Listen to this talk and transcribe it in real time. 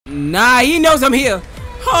Nah, he knows I'm here.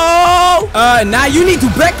 Oh, now you need to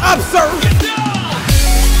back up, sir.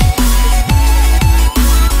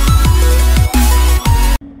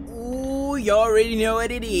 Ooh, you already know what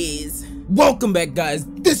it is. Welcome back, guys.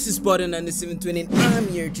 This is Spartanhunter 720, and I'm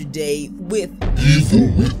here today with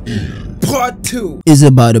Part 2. It's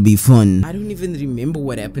about to be fun. I don't even remember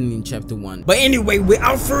what happened in Chapter 1. But anyway,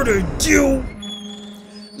 without further ado,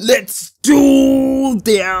 let's do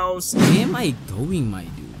this. Where am I going, my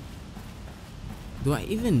dude? Do I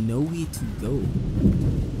even know where to go?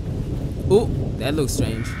 Oh, that looks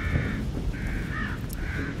strange.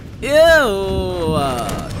 Ew,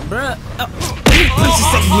 bruh.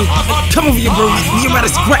 Come over here, bro. You about to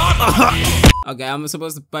scratch. Okay, I'm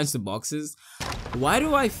supposed to punch the boxes. Why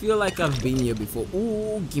do I feel like I've been here before?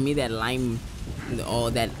 Ooh, give me that lime.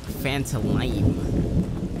 Oh, that Fanta lime.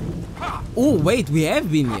 Oh, wait, we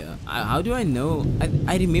have been here. How do I know?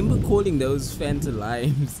 I remember calling those Fanta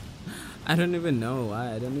limes. I don't even know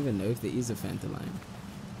why. I don't even know if there is a Fanta lime.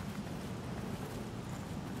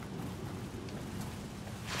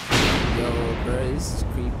 Yo, bro, this is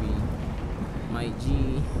creepy. My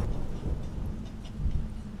G.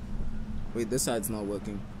 Wait, this side's not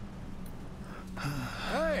working.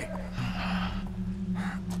 Hey!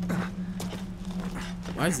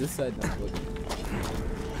 Why is this side not working?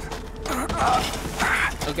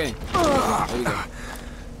 Okay, there we go.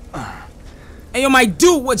 Hey, yo, my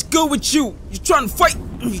dude, what's good with you? You trying to fight?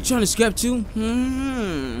 You trying to scrap too?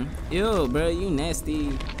 Yo, bro, you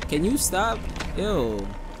nasty. Can you stop? Yo.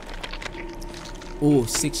 Oh,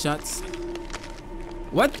 6 shots.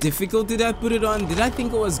 What difficulty did I put it on? Did I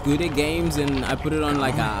think it was good at games and I put it on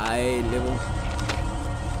like a high level?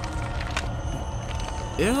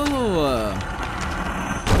 Ew.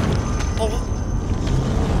 Oh.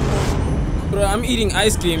 Bro, I'm eating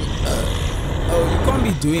ice cream. Oh, you can't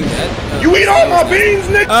be doing that. You eat all my beans,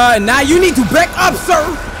 nigga? Now you need to back up,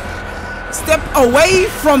 sir. Step away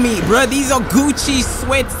from me, bro. These are Gucci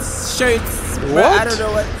sweatshirts. What? I don't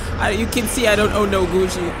know what. You can see I don't own no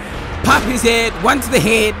Gucci. Pop his head, one to the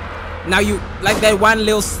head. Now you like that one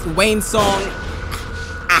Lil Wayne song.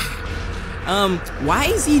 Why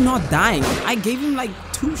is he not dying? I gave him like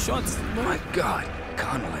 2 shots. Oh my God,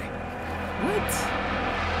 Connolly. What?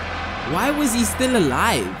 Why was he still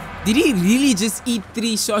alive? Did he really just eat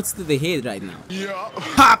 3 shots to the head right now? Yeah.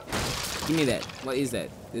 Pop! Give me that. What is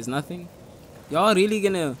that? There's nothing? Y'all really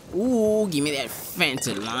gonna... Ooh, give me that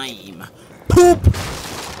Fanta lime. Poop!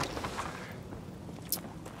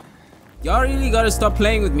 Y'all really gotta stop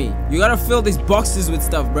playing with me. You gotta fill these boxes with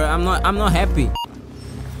stuff, bro. I'm not happy.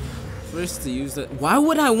 First to use that. Why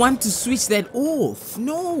would I want to switch that off?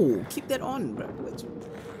 No, keep that on, bro. What you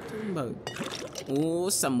talking about? Oh,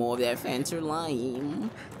 some more of that Fanta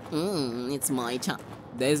lime. It's my time.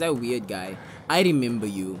 There's that weird guy. I remember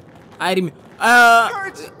you.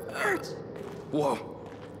 Hurts. Whoa.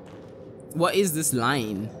 What is this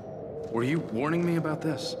line? Were you warning me about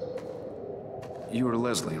this? You were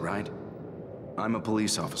Leslie, right? I'm a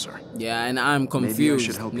police officer. Yeah, and I'm confused. Maybe I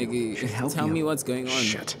should help nigga. you. Should help Tell you? me what's going on.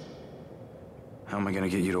 Shit. How am I gonna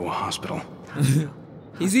get you to a hospital?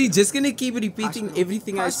 Is he just gonna keep repeating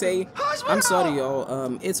everything I say? I'm sorry,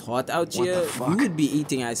 y'all. It's hot out What here. the fuck? You would be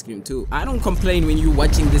eating ice cream too. I don't complain when you're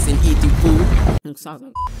watching this and eating food.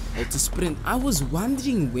 How to sprint. I was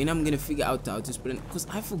wondering when I'm gonna figure out how to sprint because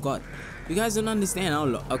I forgot. You guys don't understand how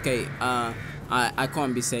long. Okay, I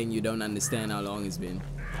can't be saying you don't understand how long it's been.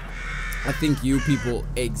 I think you people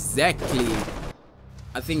exactly.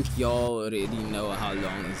 I think y'all already know how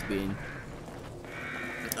long it's been.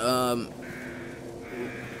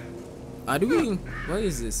 Are we? What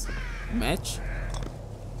is this? Match?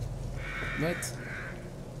 What?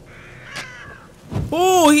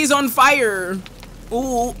 Oh, he's on fire!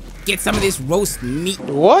 Oh, get some of this roast meat.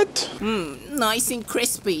 What? Nice and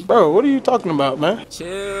crispy. Bro, what are you talking about, man?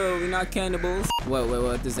 Chill, we're not cannibals.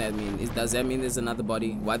 What does that mean? Does that mean there's another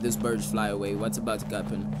body? Why does birds fly away? What's about to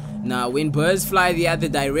happen? Now, when birds fly the other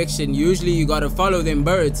direction, usually you gotta follow them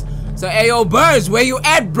birds. So, hey, yo, birds, where you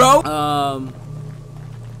at, bro?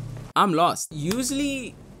 I'm lost.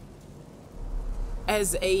 Usually,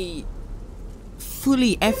 as a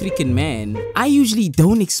fully African man, I usually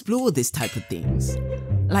don't explore this type of things.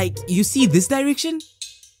 Like, you see this direction?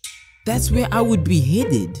 That's where I would be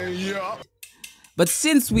headed. Yeah. But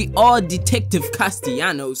since we are Detective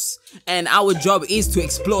Castellanos and our job is to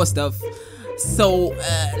explore stuff, so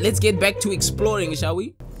let's get back to exploring, shall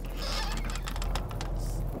we?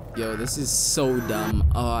 Yo, this is so dumb.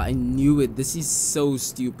 Oh, I knew it. This is so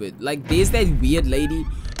stupid. Like, there's that weird lady.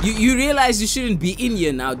 You realize you shouldn't be in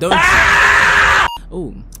here now, don't you?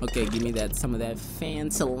 Oh, okay, give me that, some of that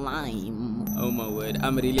fancy lime. Oh my word,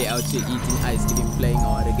 I'm really out here eating ice cream, playing a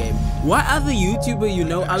horror game. What other YouTuber you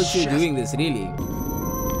know out here doing this, really?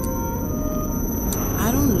 I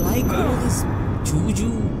don't like all this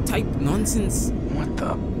juju type nonsense. What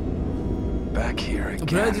the? Back here again.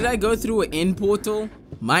 Bro, did I go through an end portal?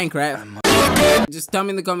 Minecraft. Just tell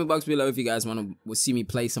me in the comment box below if you guys want to see me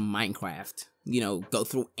play some Minecraft. You know, go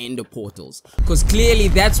through ender portals. Because clearly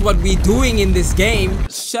that's what we're doing in this game.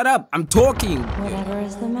 Shut up, I'm talking. Whatever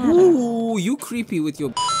is the matter? Ooh, you creepy with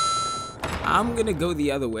your... I'm gonna go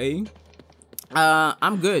the other way.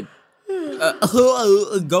 I'm good.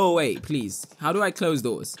 Go away, please. How do I close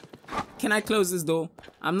doors? Can I close this door?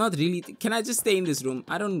 I'm not really... Can I just stay in this room?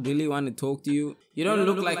 I don't really want to talk to you. You don't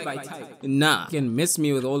look like my type. Nah, you can miss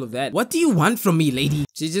me with all of that. What do you want from me, lady?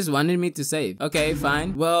 She just wanted me to save. Okay,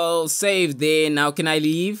 fine. Well, save there. Now can I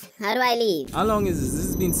leave? How do I leave? How long is this? This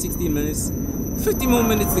has been 16 minutes. 50 more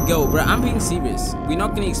minutes to go, bro. I'm being serious. We're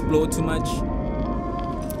not gonna explore too much.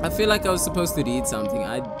 I feel like I was supposed to read something.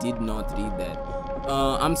 I did not read that.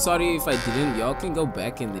 I'm sorry if I didn't. Y'all can go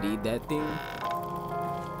back and read that thing.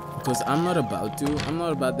 Because I'm not about to. I'm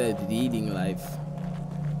not about that reading life.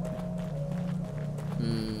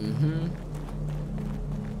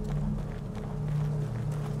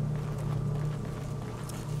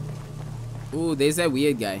 Oh, there's that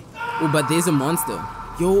weird guy. Oh, but there's a monster.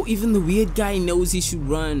 Yo, even the weird guy knows he should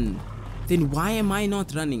run. Then why am I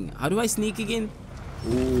not running? How do I sneak again?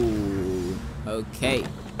 Oh, okay.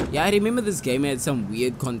 Yeah, I remember this game had some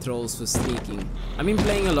weird controls for sneaking. I've been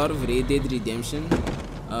playing a lot of Red Dead Redemption.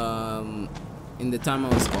 In the time I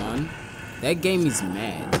was gone. That game is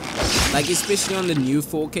mad. Like, especially on the new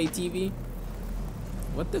 4K TV.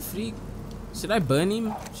 What the freak? Should I burn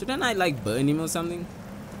him? Shouldn't I, like, burn him or something?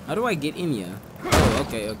 How do I get in here? Oh,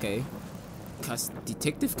 okay, okay.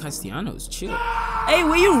 Detective Castellanos, chill. Hey,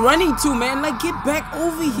 where you running to, man? Like, get back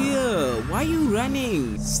over here. Why you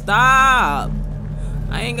running? Stop.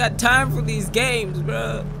 I ain't got time for these games,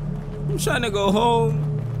 bro. I'm trying to go home.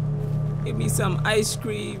 Give me some ice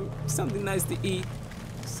cream. Something nice to eat.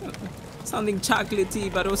 Something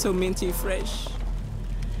chocolatey, but also minty fresh.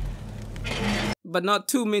 But not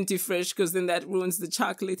too minty fresh, because then that ruins the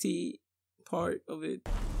chocolatey part of it.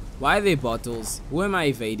 Why are there bottles? Who am I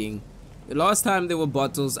evading? The last time there were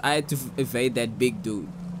bottles, I had to evade that big dude.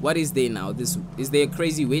 What is there now? Is there a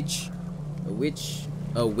crazy witch? A witch?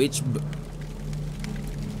 A witch?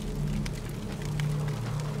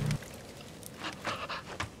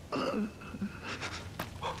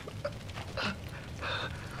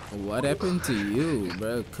 What happened to you,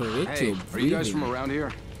 bro? Correct Hey, your are breathing. you guys from around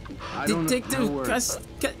here? Detective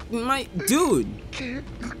my dude.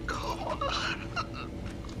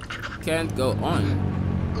 Can't go on.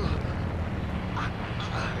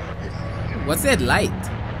 What's that light?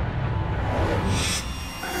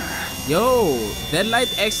 Yo, that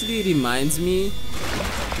light actually reminds me.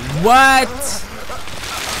 What?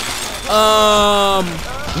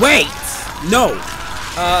 Wait. No.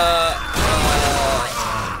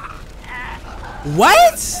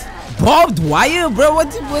 What? Barbed wire, bro? What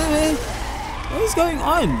is going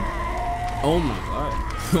on? Oh my god.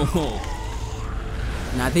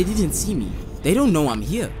 Nah, they didn't see me. They don't know I'm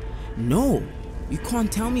here. No, you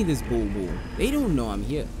can't tell me this, bull. They don't know I'm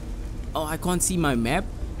here. Oh, I can't see my map.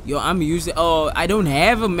 Yo, I'm using. Oh, I don't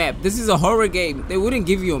have a map. This is a horror game. They wouldn't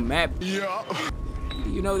give you a map. Yeah.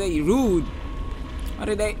 You know they rude. How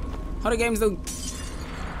do games don't?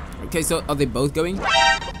 Okay, so are they both going?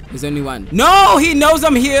 There's only one. No, he knows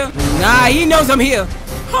I'm here. Nah, he knows I'm here.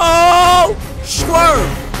 Oh,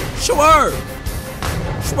 swerve.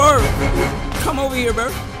 Come over here,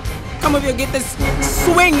 bro. Come over here, get this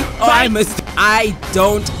swing. Oh, I missed. I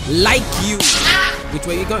don't like you. Which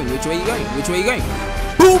way are you going? Which way are you going? Which way are you going?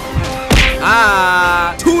 Boop.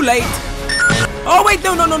 Ah, too late. Oh wait,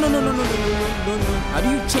 no. How do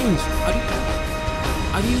you change?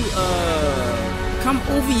 How do you come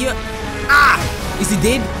over here? Ah, is he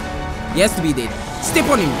dead? He has to be dead. Step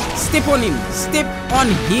on him. Step on him. Step on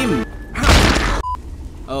him.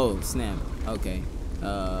 Oh snap. Okay.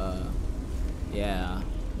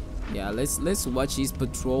 Yeah. Let's watch his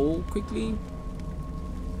patrol quickly.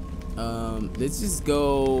 Let's just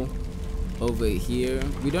go over here.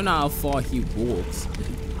 We don't know how far he walks.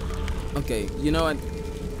 Okay, you know what?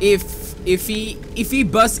 If he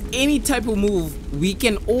busts any type of move, we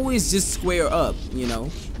can always just square up, you know?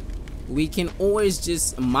 We can always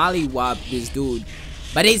just mollywop this dude.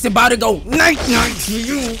 But it's about to go night for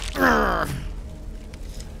you.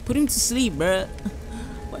 Put him to sleep, bruh.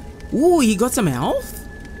 What? Ooh, he got some health?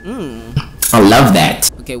 I love that.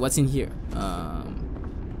 Okay, what's in here?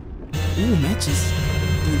 Ooh, matches.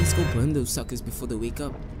 Dude, let's go burn those suckers before they wake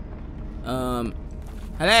up. Hello?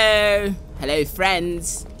 Hello,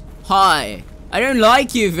 friends. Hi. I don't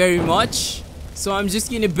like you very much, so I'm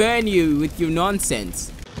just gonna burn you with your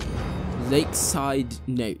nonsense. Lakeside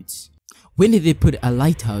note. When did they put a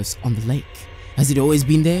lighthouse on the lake? Has it always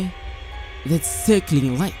been there? That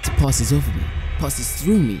circling light passes over me, passes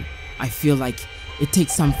through me. I feel like it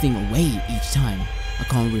takes something away each time. I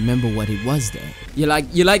can't remember what it was there. You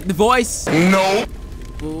like the voice? No.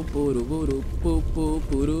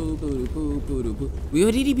 We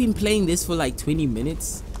already been playing this for like 20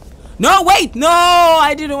 minutes. No, wait, no,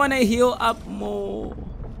 I didn't want to heal up more.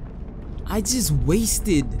 I just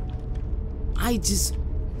wasted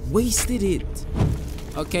it.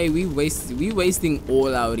 Okay, we wasting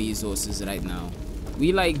all our resources right now.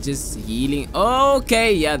 We like just healing.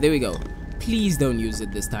 Okay, yeah, there we go. Please don't use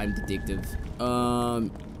it this time, detective.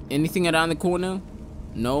 Anything around the corner?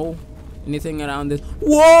 No. Anything around this?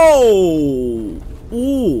 Whoa!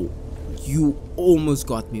 Ooh, you almost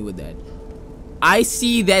got me with that. I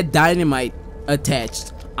see that dynamite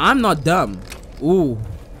attached. I'm not dumb. Ooh.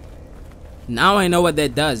 Now I know what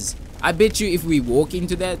that does. I bet you if we walk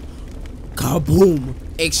into that, kaboom!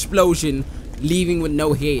 Explosion, leaving with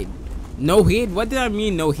no head. No head? What did I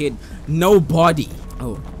mean no head? No body.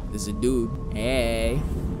 Oh, there's a dude. Hey.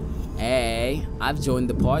 Hey, I've joined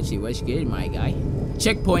the party. What's good, my guy?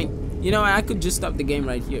 Checkpoint. You know, I could just stop the game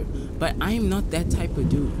right here. But I'm not that type of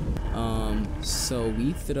dude. So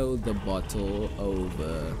we throw the bottle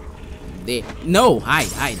over there. No, hide.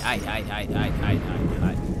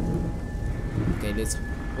 Okay, let's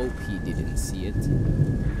hope he didn't see it.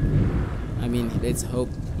 I mean, let's hope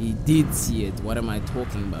he did see it. What am I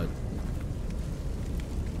talking about?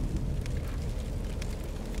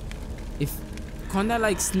 Can't I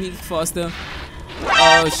like sneak faster?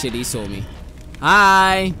 Oh shit, he saw me.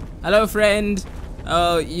 Hi. Hello, friend.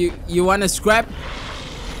 Oh, you wanna scrap?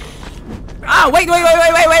 Ah, wait.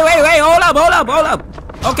 Hold up.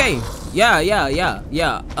 Okay. Yeah.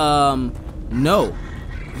 No.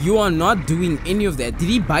 You are not doing any of that. Did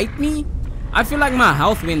he bite me? I feel like my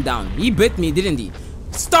health went down. He bit me, didn't he?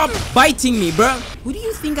 Stop biting me, bro. Who do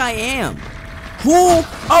you think I am? Who?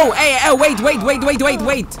 Oh, hey,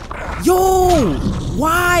 wait. Yo,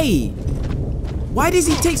 why? Why does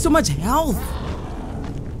he take so much health?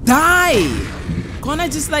 Die. Can't I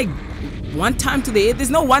just like one time to the head? There's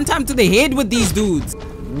no one time to the head with these dudes.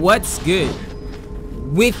 What's good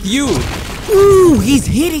with you? Ooh, his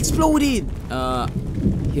head exploded.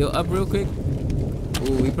 Heal up real quick.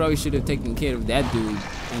 Ooh, we probably should have taken care of that dude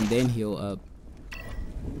and then heal up.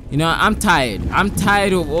 You know, I'm tired. I'm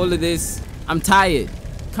tired of all of this. I'm tired.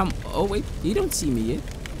 Come. Oh wait, you don't see me yet.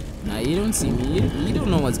 Nah, you don't see me yet. You don't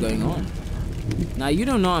know what's going on. Nah, you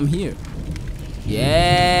don't know I'm here.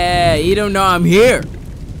 Yeah, you don't know I'm here.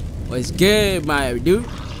 What's good, my dude?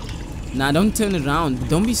 Nah, don't turn around.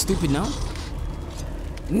 Don't be stupid now.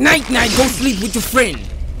 Night, go sleep with your friend.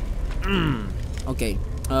 Okay,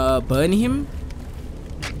 burn him.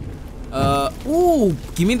 Ooh,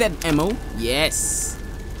 give me that ammo. Yes.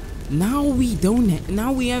 Now we don't.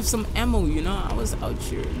 Now we have some ammo. You know, I was out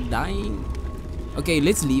here dying. Okay,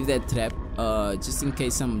 let's leave that trap. Just in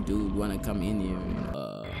case some dude wanna come in here.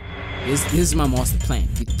 This is my master plan.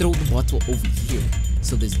 We throw the bottle over here,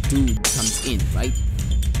 so this dude comes in, right?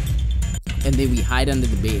 And then we hide under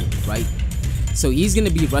the bed, right? So he's gonna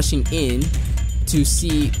be rushing in to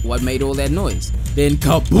see what made all that noise. Then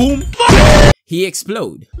kaboom! He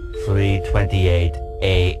explode. 3:28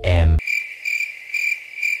 a.m.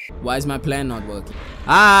 Why is my plan not working?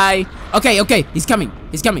 Hi. Okay. He's coming.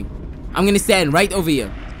 I'm gonna stand right over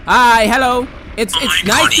here. Hi. Hello. It's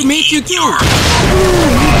nice to meet you too. Ooh,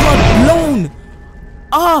 he got blown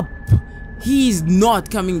up. He's not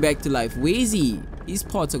coming back to life. Where is he? His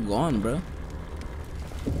parts are gone, bro.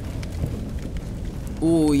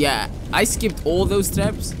 Oh yeah. I skipped all those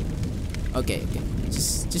traps. Okay.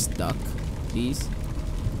 Just duck, please.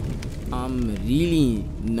 I'm really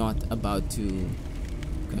not about to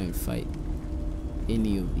go and fight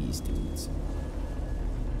any of these dudes.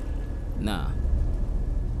 Nah.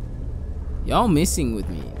 Y'all messing with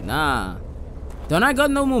me. Nah. Don't I got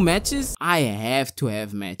no more matches? I have to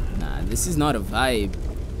have match. Nah, this is not a vibe.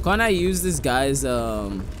 Can't I use this guy's I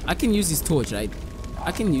can use his torch, right?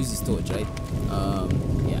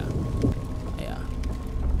 Yeah.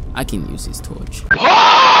 I can use his torch.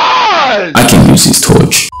 I can use his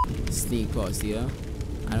torch. Sneak past here.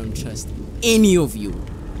 I don't trust any of you.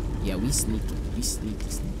 Yeah, we sneak.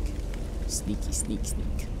 Sneak.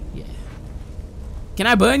 Yeah. Can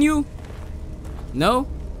I burn you? No?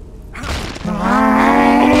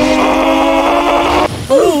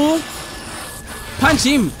 Oh! Punch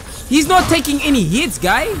him. He's not taking any hits,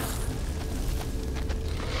 guy.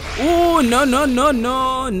 Oh, no, no, no,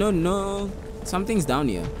 no, no, no. Something's down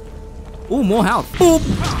here. Oh, more health. Boop.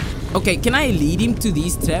 Okay, can I lead him to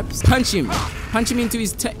these traps? Punch him. Punch him into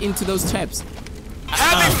those traps.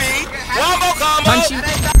 Happy feet. One more combo. Punch him.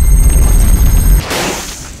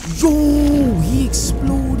 Yo, he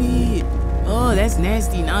exploded. Oh, that's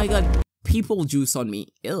nasty. Now I got people juice on me.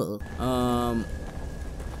 Ew. A.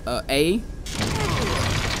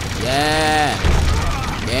 Yeah.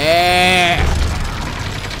 Yeah.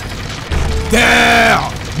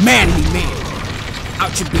 Yeah. Manly man.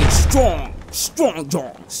 Out here being strong. Strong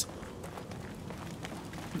dogs.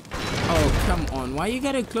 Oh, come on. Why you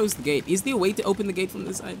gotta close the gate? Is there a way to open the gate from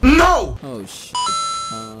this side? No. Oh, shit.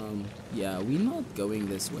 Yeah, we're not going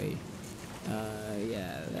this way.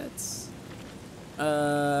 Yeah, that's...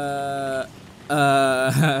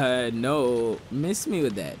 no. Miss me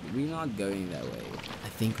with that. We're not going that way. I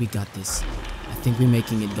think we got this. I think we're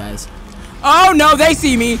making it, guys. Oh, no, they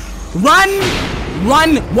see me. Run!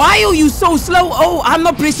 Run! Why are you so slow? Oh, I'm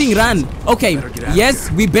not pressing run. Okay,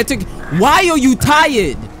 yes, we better... Why are you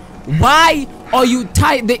tired? Why are you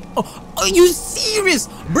tired? Are you serious?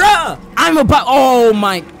 Bruh! I'm about... Oh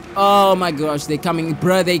my gosh, they're coming.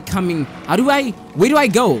 Bruh, they're coming. How do I... Where do I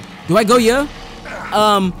go? Do I go here?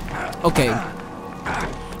 Okay.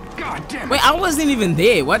 Wait, I wasn't even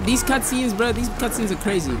there. What? These cutscenes, bruh? These cutscenes are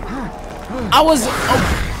crazy. I was...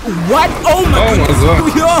 what? Oh my goodness.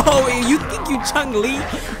 Yo, you think you Chung Lee?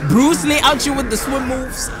 Bruce Lee out here with the swim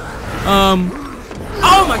moves? Oh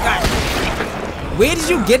my god. Where did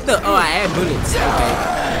you get the... Oh, I had bullets.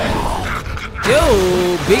 Okay.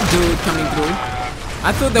 Yo, big dude coming through.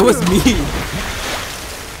 I thought that was me.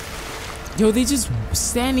 Yo, they just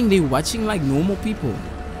standing there watching like normal people.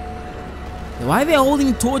 Why are they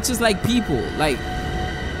holding torches like people? Like...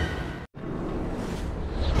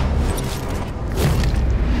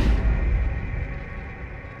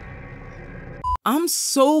 I'm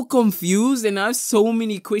so confused and I have so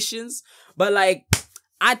many questions. But like...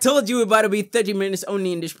 I told you about to be 30 minutes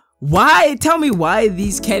only in this. Why? Tell me why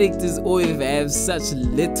these characters always have such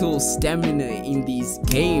little stamina in these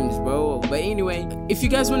games, bro. But anyway, if you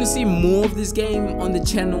guys want to see more of this game on the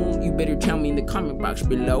channel, you better tell me in the comment box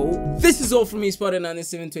below. This is all from me, Spartanhunter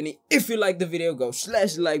 720. If you like the video, go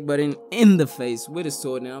slash the like button in the face with a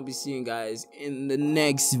sword. And I'll be seeing you guys in the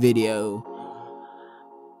next video.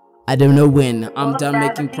 I don't know when. I'm done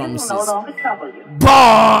making promises.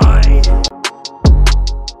 Bye!